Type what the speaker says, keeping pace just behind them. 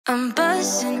I'm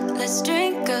buzzing, let's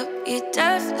drink up. You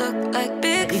deaf look like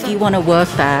big. If you want a work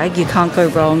bag, you can't go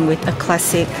wrong with a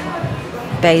classic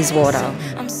Bayswater.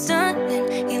 I'm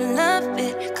stunning, you love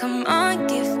it. Come on,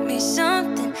 give me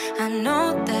something. I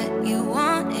know that you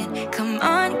want it. Come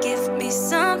on, give me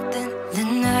something. The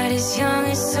night is young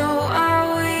and so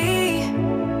are we.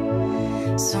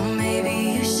 So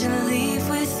maybe you should leave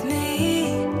with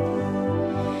me.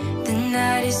 The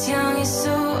night is young and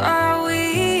so are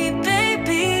we,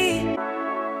 baby.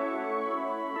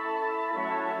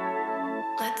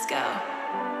 Let's go.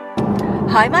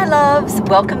 Hi my loves,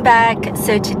 welcome back.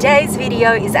 So today's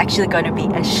video is actually going to be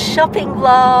a shopping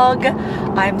vlog.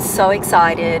 I'm so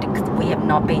excited because we have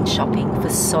not been shopping for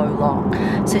so long.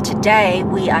 So today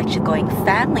we are actually going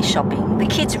family shopping. The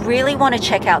kids really want to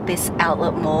check out this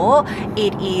outlet more.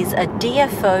 It is a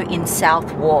DFO in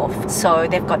South Wharf. So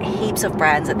they've got heaps of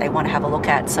brands that they want to have a look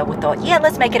at. So we thought, yeah,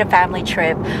 let's make it a family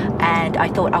trip. And I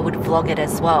thought I would vlog it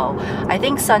as well. I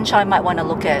think Sunshine might want to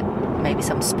look at maybe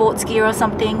some sports gear or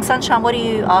something. Sunshine, what are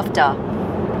you after?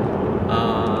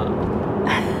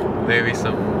 Maybe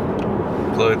some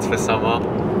clothes for summer.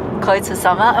 Clothes for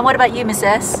summer. And what about you, Miss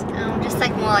S? Just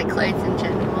like more like clothes in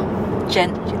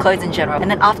general. Clothes in general.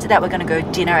 And then after that, we're going to go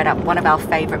dinner at one of our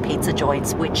favorite pizza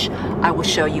joints, which I will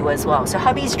show you as well. So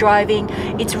hubby's driving.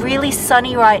 It's really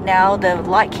sunny right now. The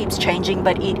light keeps changing,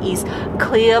 but it is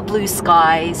clear blue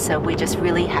skies. So we're just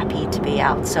really happy to be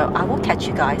out. So I will catch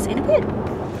you guys in a bit.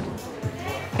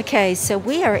 Okay, so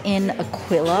we are in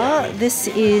Aquila. This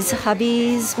is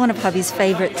one of hubby's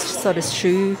favorite sort of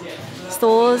shoe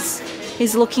stores.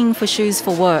 He's looking for shoes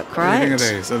for work, right? What do you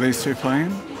think of these? Are these too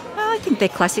plain? I think they're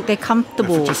classic. They're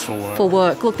comfortable. They're just for work. For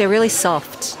work. Look, they're really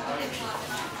soft.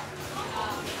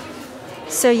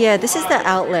 So yeah, this is the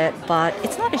outlet, but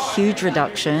it's not a huge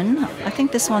reduction. I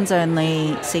think this one's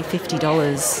only, say,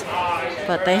 $50.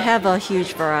 But they have a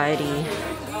huge variety.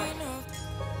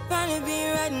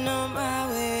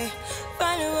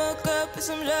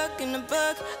 Some luck in the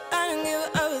book. I don't give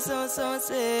up what someone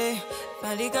say.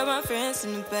 Finally got my friends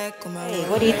in the back of my Hey,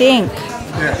 what do you think?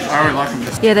 Yeah, I really like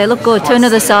them. Yeah, they look good. Turn to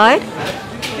the side.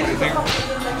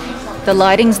 The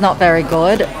lighting's not very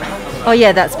good. Oh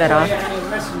yeah, that's better.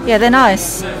 Yeah, they're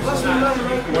nice.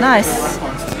 Nice.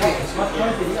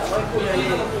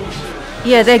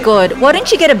 Yeah, they're good. Why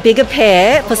don't you get a bigger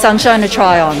pair for Sunshine to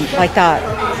try on, like that?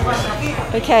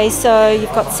 Okay, so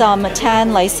you've got some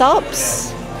tan lace-ups.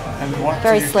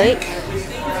 Very sleek.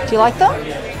 Do you like them?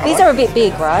 These are a bit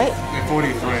big, right? They're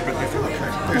 43, but they feel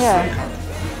okay.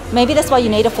 Yeah. Maybe that's why you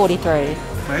need a 43.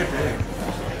 Maybe.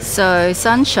 So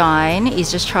Sunshine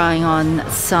is just trying on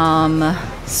some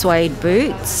suede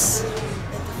boots.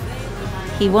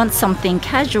 He wants something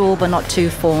casual but not too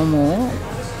formal.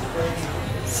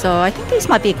 So I think these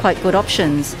might be quite good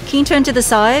options. Can you turn to the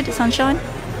side, Sunshine?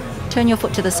 Turn your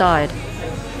foot to the side.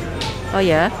 Oh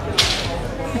yeah?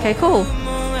 Okay, cool.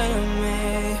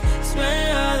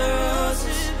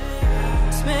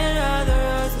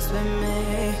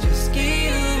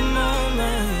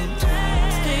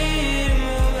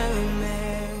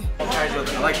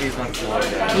 I like these ones more.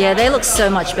 Yeah, they look so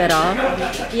much better.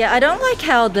 Yeah, I don't like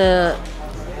how the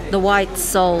white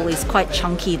sole is quite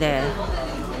chunky there.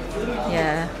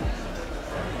 Yeah.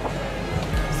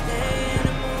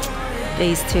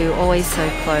 These two always so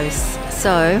close.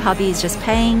 So hubby's just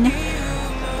paying.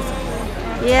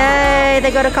 Yay,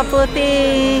 they got a couple of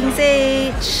things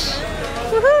each.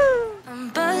 Woohoo! I'm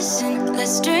buzzing,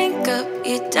 let's drink up.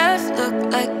 You deaf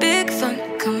look like big fun.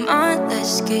 Come on,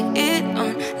 let's get it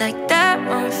on. Like that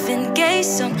Marvin Gaye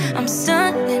song. I'm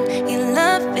stunning, you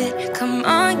love it. Come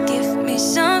on, give me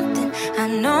something. I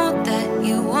know that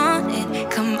you want it.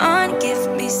 Come on, give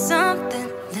me something.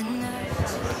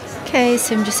 Okay,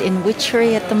 so I'm just in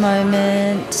Witchery at the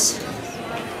moment.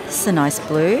 This is a nice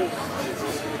blue.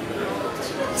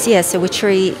 So yeah, so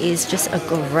Witchery is just a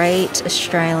great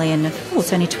Australian. Oh,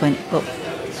 it's only 20. Look,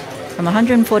 from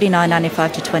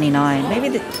 $149.95 to $29.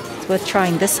 Maybe it's worth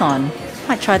trying this on.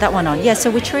 Might try that one on. Yeah,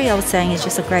 so Witchery, I was saying, is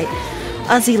just a great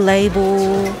Aussie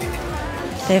label.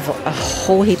 They have a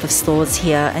whole heap of stores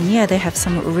here, and yeah, they have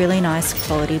some really nice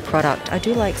quality product. I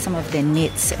do like some of their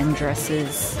knits and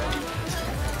dresses.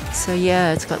 So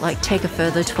yeah, it's got like take a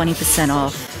further 20%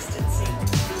 off.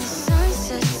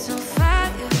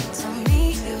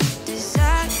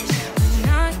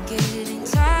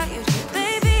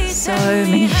 So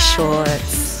many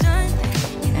shorts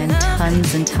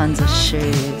and tons of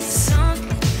shoes.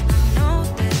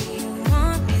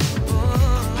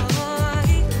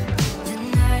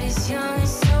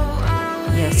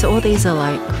 Yeah, so all these are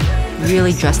like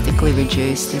really drastically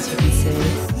reduced, as you can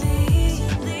see.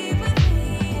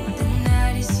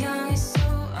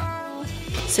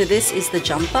 So this is the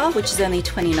jumper, which is only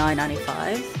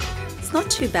 $29.95. It's not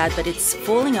too bad, but it's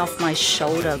falling off my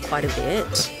shoulder quite a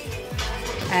bit.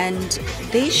 And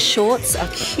these shorts are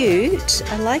cute.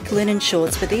 I like linen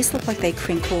shorts, but these look like they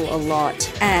crinkle a lot.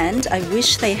 And I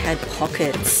wish they had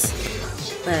pockets,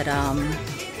 but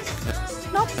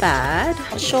not bad.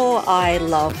 Sure, I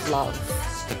love.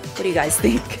 What do you guys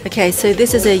think? Okay, so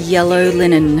this is a yellow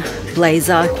linen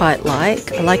blazer I quite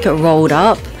like. I like it rolled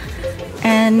up.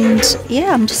 And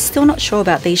yeah, I'm just still not sure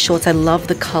about these shorts. I love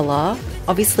the color.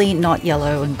 Obviously not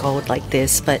yellow and gold like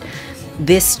this, but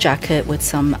this jacket with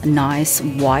some nice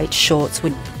white shorts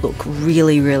would look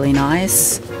really, really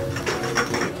nice.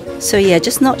 So yeah,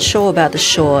 just not sure about the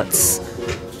shorts,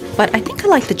 but I think I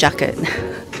like the jacket.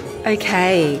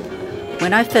 Okay,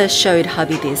 when I first showed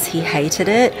hubby this, he hated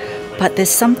it, but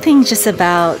there's something just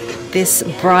about this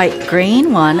bright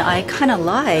green one I kind of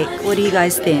like. What do you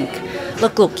guys think?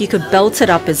 Look, you could belt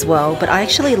it up as well, but I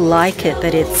actually like it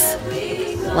that it's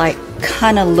like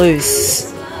kind of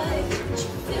loose.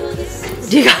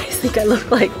 Do you guys think I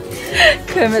look like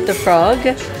Kermit the Frog?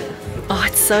 Oh,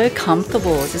 it's so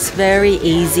comfortable, just very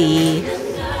easy.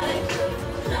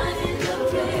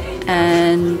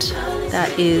 And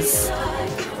that is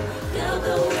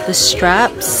the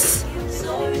straps.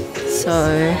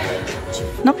 So,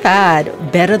 not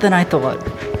bad, better than I thought.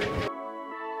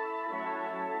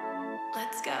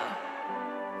 Let's go.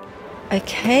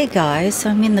 Okay guys, so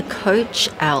I'm in the Coach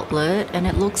outlet and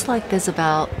it looks like there's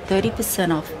about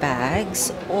 30% off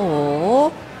bags,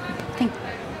 or I think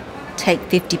take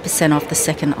 50% off the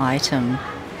second item.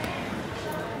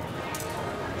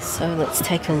 So let's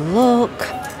take a look.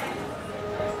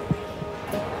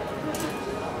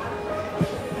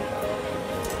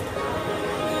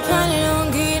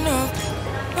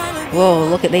 Whoa,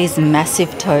 look at these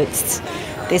massive totes.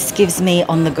 This gives me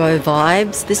on-the-go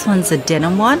vibes. This one's a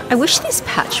denim one. I wish this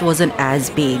patch wasn't as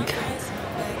big.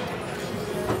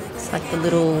 It's like the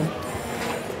little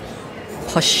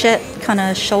pochette kind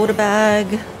of shoulder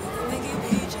bag.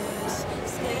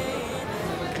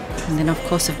 And then of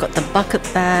course we've got the bucket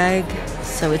bag.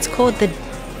 So it's called the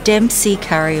Dempsey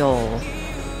Carry-All.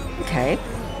 Okay,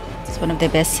 it's one of their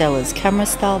best sellers. Camera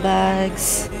style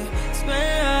bags.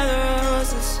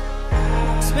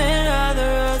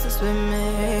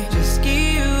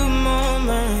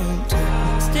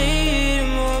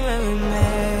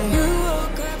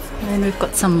 And we've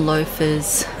got some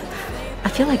loafers. I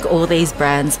feel like all these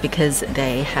brands, because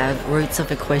they have roots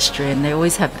of equestrian, they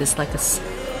always have this like a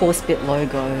horse bit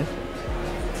logo.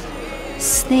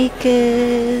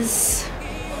 Sneakers.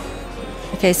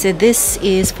 Okay, so this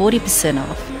is 40%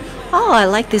 off. Oh, I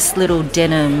like this little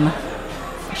denim.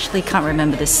 Actually can't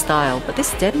remember this style, but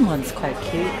this denim one's quite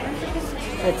cute.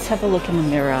 Let's have a look in the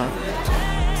mirror.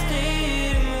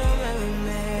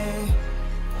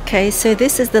 Okay, so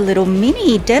this is the little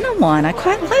mini denim one. I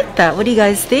quite like that. What do you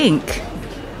guys think?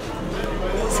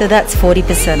 So that's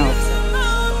 40% off.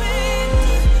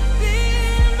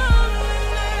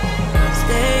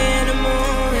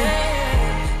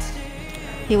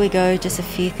 Here we go, just a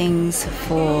few things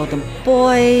for the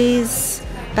boys.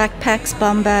 Backpacks,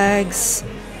 bum bags,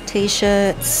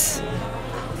 t-shirts.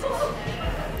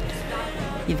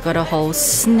 You've got a whole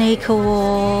sneaker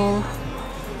wall.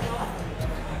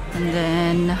 And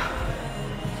then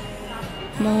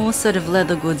more sort of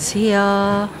leather goods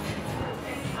here.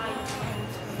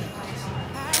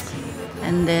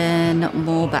 And then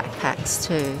more backpacks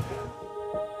too.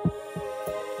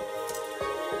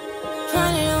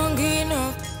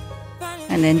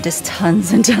 And then just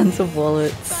tons and tons of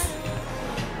wallets.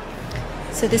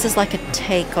 So this is like a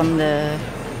take on the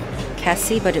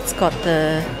Cassie, but it's got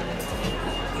the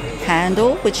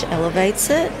handle which elevates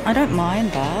it. I don't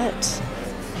mind that.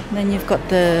 And then you've got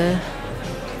the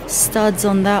studs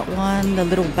on that one, the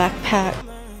little backpack.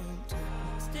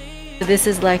 This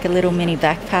is like a little mini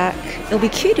backpack. It'll be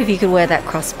cute if you could wear that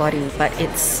crossbody, but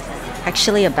it's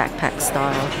actually a backpack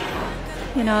style.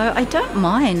 You know, I don't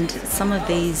mind some of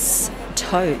these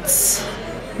totes.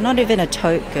 I'm not even a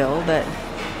tote girl, but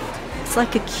it's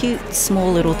like a cute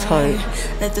small little tote.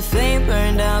 Let the flame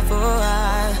burn down for a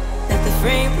while. Let the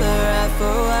flame blur out for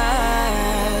a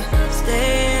while.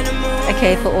 Stay in the moment.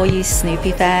 Okay, for all you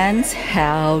Snoopy fans,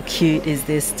 how cute is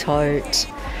this tote?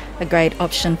 A great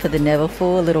option for the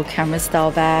Neverfull, a little camera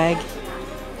style bag.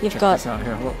 You've got,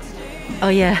 Here, look. oh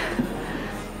yeah,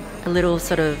 a little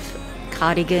sort of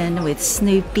cardigan with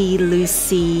Snoopy,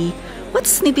 Lucy. What's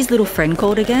Snoopy's little friend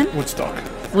called again? Woodstock.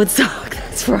 Woodstock,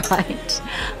 that's right.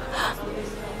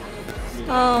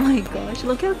 Oh my gosh,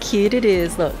 look how cute it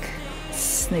is. Look,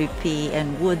 Snoopy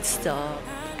and Woodstock.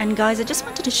 And guys, I just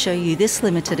wanted to show you this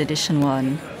limited edition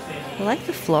one. I like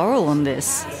the floral on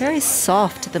this. Very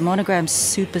soft. The monogram's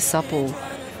super supple.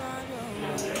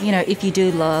 You know, if you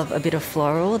do love a bit of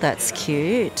floral, that's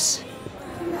cute.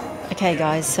 Okay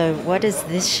guys, so what does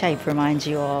this shape remind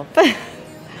you of?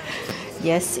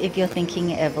 Yes, if you're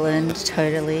thinking Evelyn,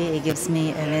 totally. It gives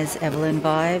me Hermes Evelyn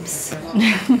vibes.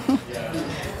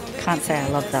 Can't say I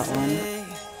love that one.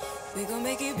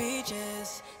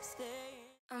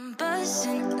 I'm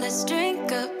buzzing, let's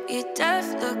drink up. You deaf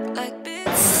look like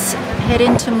Let's head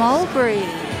into Mulberry.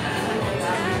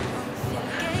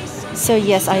 So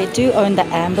yes, I do own the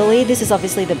Amberley. This is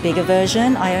obviously the bigger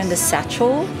version. I own the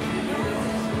Satchel,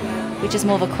 which is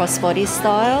more of a crossbody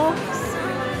style.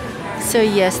 So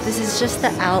yes, this is just the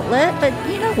outlet, but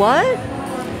you know what?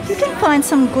 You can find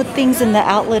some good things in the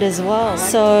outlet as well.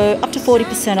 So up to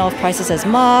 40% off, prices as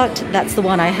marked. That's the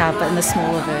one I have, but in the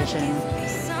smaller version.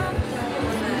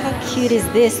 How cute is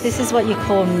this? This is what you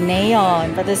call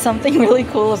neon, but there's something really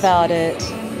cool about it.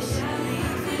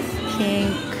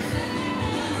 Pink.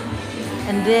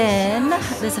 And then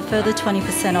there's a further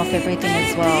 20% off everything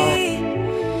as well.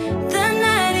 the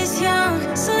night is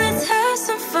young, so let's have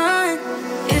some fun.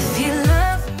 If you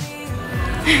love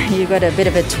me, You got a bit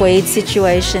of a tweed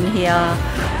situation here.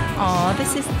 Oh,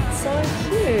 this is so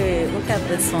cute. Look at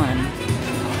this one.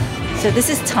 So this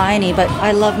is tiny, but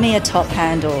I love me a top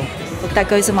handle. Look, that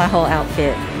goes with my whole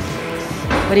outfit.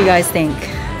 What do you guys think?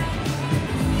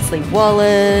 Sleeve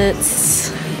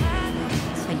wallets.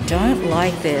 I don't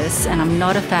like this, and I'm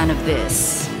not a fan of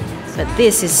this. But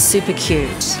this is super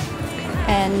cute.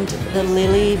 And the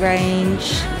Lily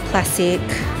range, classic.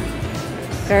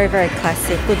 Very, very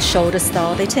classic, good shoulder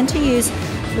style. They tend to use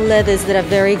leathers that are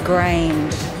very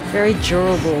grained, very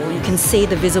durable. You can see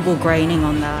the visible graining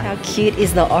on that. How cute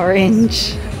is the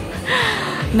orange?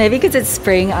 Maybe because it's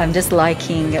spring, I'm just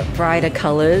liking brighter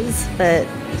colors, but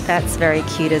that's very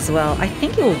cute as well. I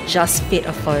think it will just fit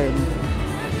a foam.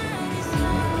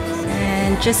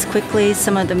 And just quickly,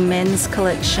 some of the men's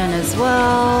collection as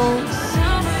well.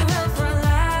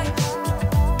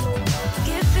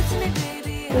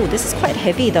 Oh, this is quite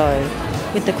heavy though,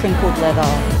 with the crinkled leather.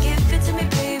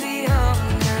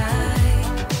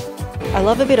 I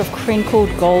love a bit of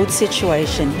crinkled gold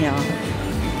situation here.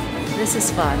 This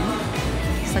is fun.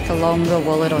 It's like a longer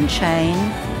wallet on chain.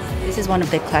 This is one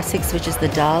of their classics, which is the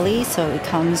Dali. So it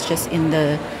comes just in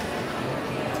the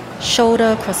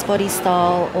shoulder crossbody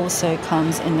style. Also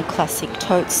comes in the classic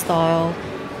tote style.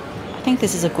 I think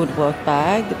this is a good work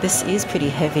bag. This is pretty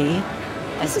heavy.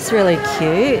 This is really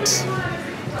cute.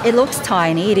 It looks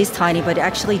tiny. It is tiny, but it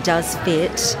actually does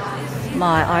fit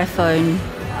my iPhone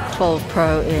 12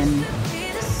 Pro in.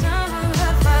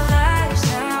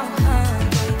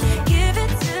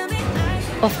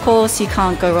 Of course, you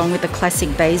can't go wrong with the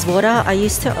classic Bayswater. I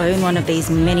used to own one of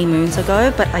these many moons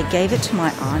ago, but I gave it to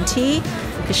my auntie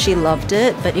because she loved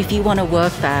it. But if you want a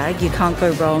work bag, you can't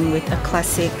go wrong with a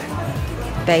classic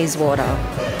Bayswater.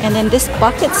 And then this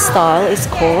bucket style is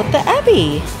called the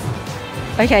Abbey.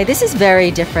 Okay, this is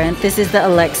very different. This is the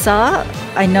Alexa.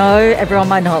 I know everyone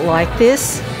might not like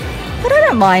this, but I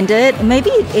don't mind it.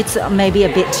 Maybe it's a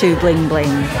bit too bling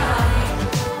bling.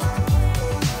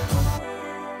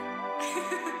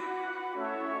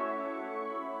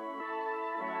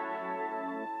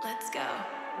 let's go.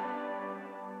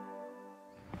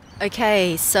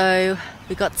 Okay, so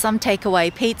we got some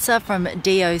takeaway pizza from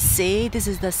DOC. This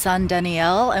is the San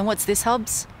Daniel. And what's this,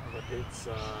 Hubs?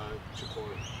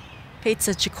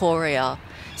 Pizza Chicoria.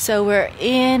 So we're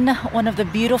in one of the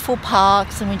beautiful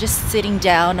parks and we're just sitting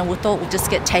down, and we thought we'll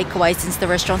just get takeaway since the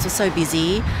restaurants were so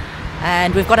busy.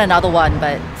 And we've got another one,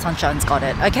 but Sunshine's got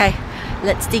it. Okay,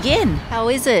 let's dig in. How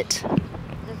is it?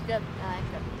 It's good. I like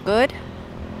it. Good?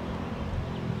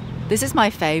 This is my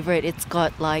favorite. It's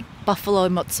got like buffalo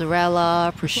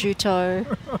mozzarella, prosciutto.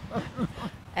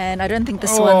 And I don't think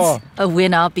this one's a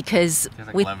winner because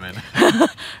lemon.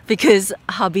 because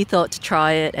hubby thought to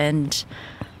try it, and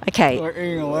okay. Like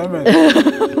eating a lemon.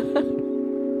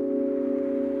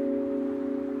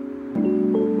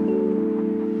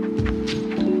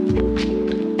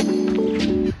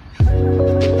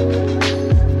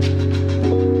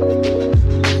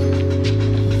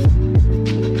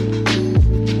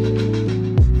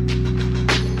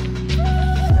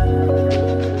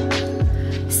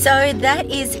 So that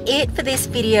is it for this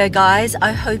video, guys.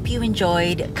 I hope you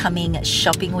enjoyed coming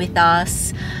shopping with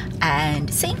us.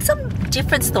 and seeing some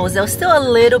different stores. There was still a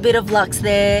little bit of Lux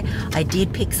there. I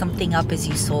did pick something up, as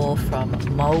you saw, from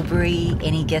Mulberry.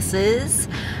 Any guesses?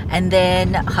 And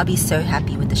then hubby's so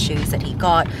happy with the shoes that he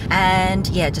got. And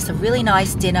yeah, just a really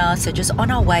nice dinner. So just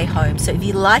on our way home. So if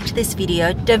you liked this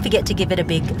video, don't forget to give it a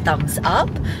big thumbs up.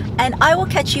 And I will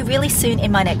catch you really soon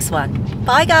in my next one.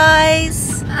 Bye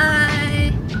guys! Bye.